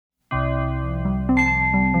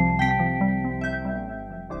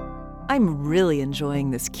I'm really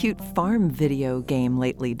enjoying this cute farm video game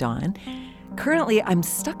lately, Dawn. Currently, I'm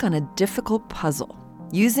stuck on a difficult puzzle.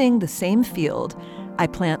 Using the same field, I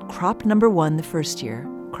plant crop number 1 the first year,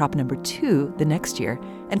 crop number 2 the next year,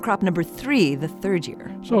 and crop number 3 the third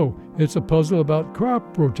year. So, it's a puzzle about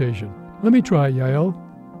crop rotation. Let me try, Yael.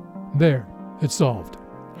 There, it's solved.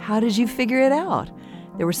 How did you figure it out?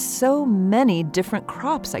 There were so many different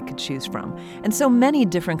crops I could choose from, and so many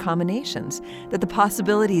different combinations, that the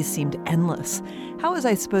possibilities seemed endless. How was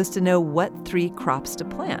I supposed to know what 3 crops to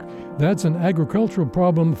plant? That's an agricultural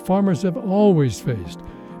problem farmers have always faced.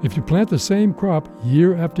 If you plant the same crop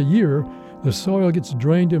year after year, the soil gets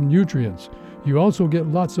drained of nutrients. You also get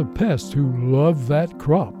lots of pests who love that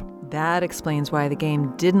crop. That explains why the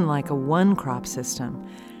game didn't like a one-crop system.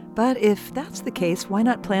 But if that's the case, why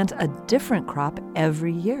not plant a different crop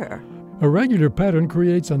every year? A regular pattern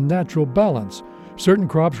creates a natural balance. Certain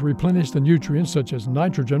crops replenish the nutrients, such as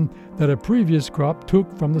nitrogen, that a previous crop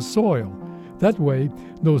took from the soil. That way,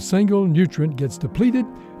 no single nutrient gets depleted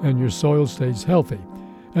and your soil stays healthy.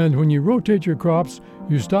 And when you rotate your crops,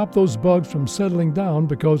 you stop those bugs from settling down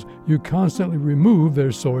because you constantly remove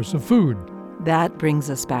their source of food. That brings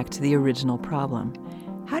us back to the original problem.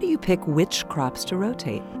 How do you pick which crops to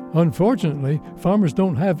rotate? Unfortunately, farmers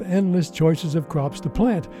don't have endless choices of crops to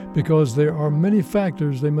plant because there are many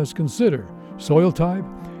factors they must consider: soil type,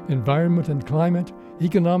 environment and climate,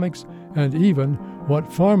 economics, and even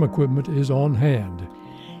what farm equipment is on hand.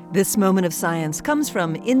 This moment of science comes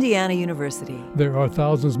from Indiana University. There are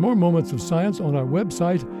thousands more moments of science on our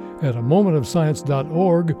website at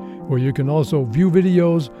amomentofscience.org, where you can also view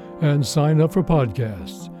videos and sign up for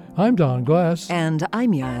podcasts. I'm Don Glass. And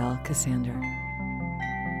I'm Yael Cassander.